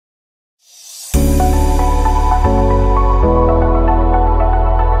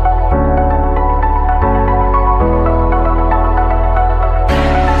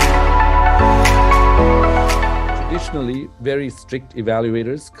very strict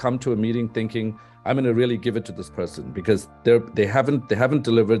evaluators come to a meeting thinking, I'm going to really give it to this person because they haven't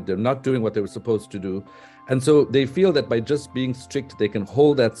delivered, they're not doing what they were supposed to do. And so they feel that by just being strict, they can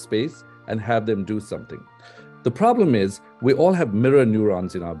hold that space and have them do something. The problem is we all have mirror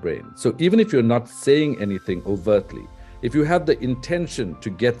neurons in our brain. So even if you're not saying anything overtly, if you have the intention to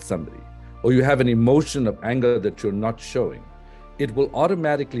get somebody, or you have an emotion of anger that you're not showing, it will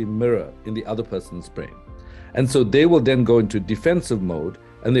automatically mirror in the other person's brain. And so they will then go into defensive mode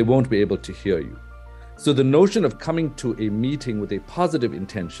and they won't be able to hear you. So the notion of coming to a meeting with a positive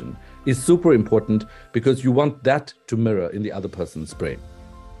intention is super important because you want that to mirror in the other person's brain.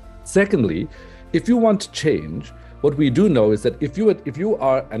 Secondly, if you want change, what we do know is that if you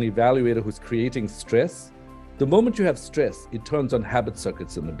are an evaluator who's creating stress, the moment you have stress, it turns on habit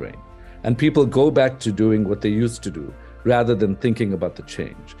circuits in the brain. And people go back to doing what they used to do rather than thinking about the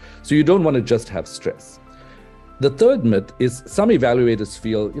change. So you don't want to just have stress. The third myth is some evaluators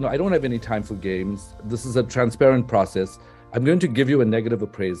feel, I don't have any time for games. This is a transparent process. I'm going to give you a negative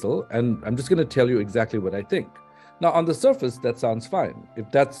appraisal and I'm just going to tell you exactly what I think. Now, on the surface, that sounds fine.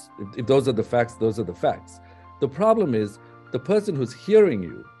 If those are the facts, those are the facts. The problem is the person who's hearing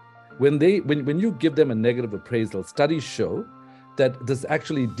you, when you give them a negative appraisal, studies show that this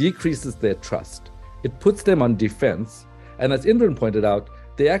actually decreases their trust. It puts them on defense. And as Indran pointed out,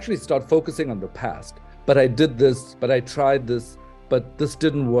 they actually start focusing on the past. But I did this, but I tried this, but this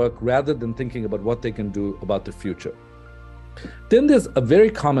didn't work, rather than thinking about what they can do about the future. Then there's a very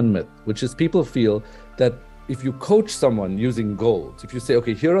common myth, which is people feel that if you coach someone using goals, if you say,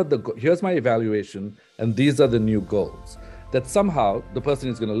 okay, here's my evaluation, and these are the new goals, that somehow the person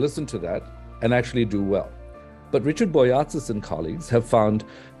is going to listen to that and actually do well. But Richard Boyatzis and colleagues have found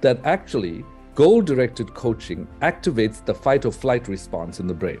that actually goal-directed coaching activates the fight or flight response in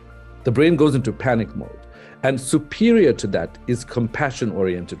the brain. The brain goes into panic mode. And superior to that is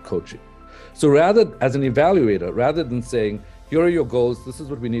compassion-oriented coaching. So as an evaluator, rather than saying, here are your goals, this is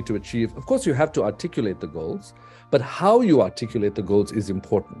what we need to achieve, of course you have to articulate the goals, but how you articulate the goals is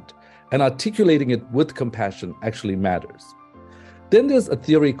important. And articulating it with compassion actually matters. Then there's a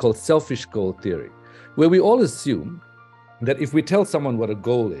theory called selfish goal theory, where we all assume that if we tell someone what a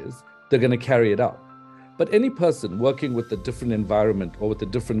goal is, they're going to carry it out. But any person working with a different environment or with a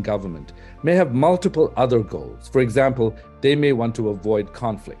different government may have multiple other goals. For example, they may want to avoid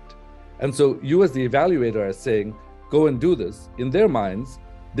conflict. And so you as the evaluator are saying, go and do this. In their minds,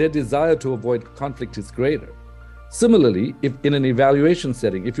 their desire to avoid conflict is greater. Similarly, if in an evaluation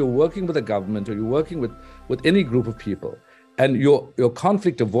setting, if you're working with a government or you're working with any group of people and your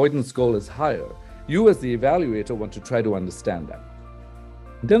conflict avoidance goal is higher, you as the evaluator want to try to understand that.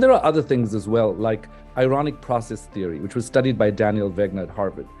 Then there are other things as well, like ironic process theory, which was studied by Daniel Wegner at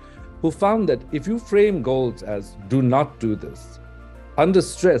Harvard, who found that if you frame goals as do not do this, under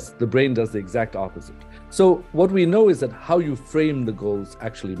stress, the brain does the exact opposite. So what we know is that how you frame the goals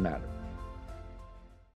actually matters.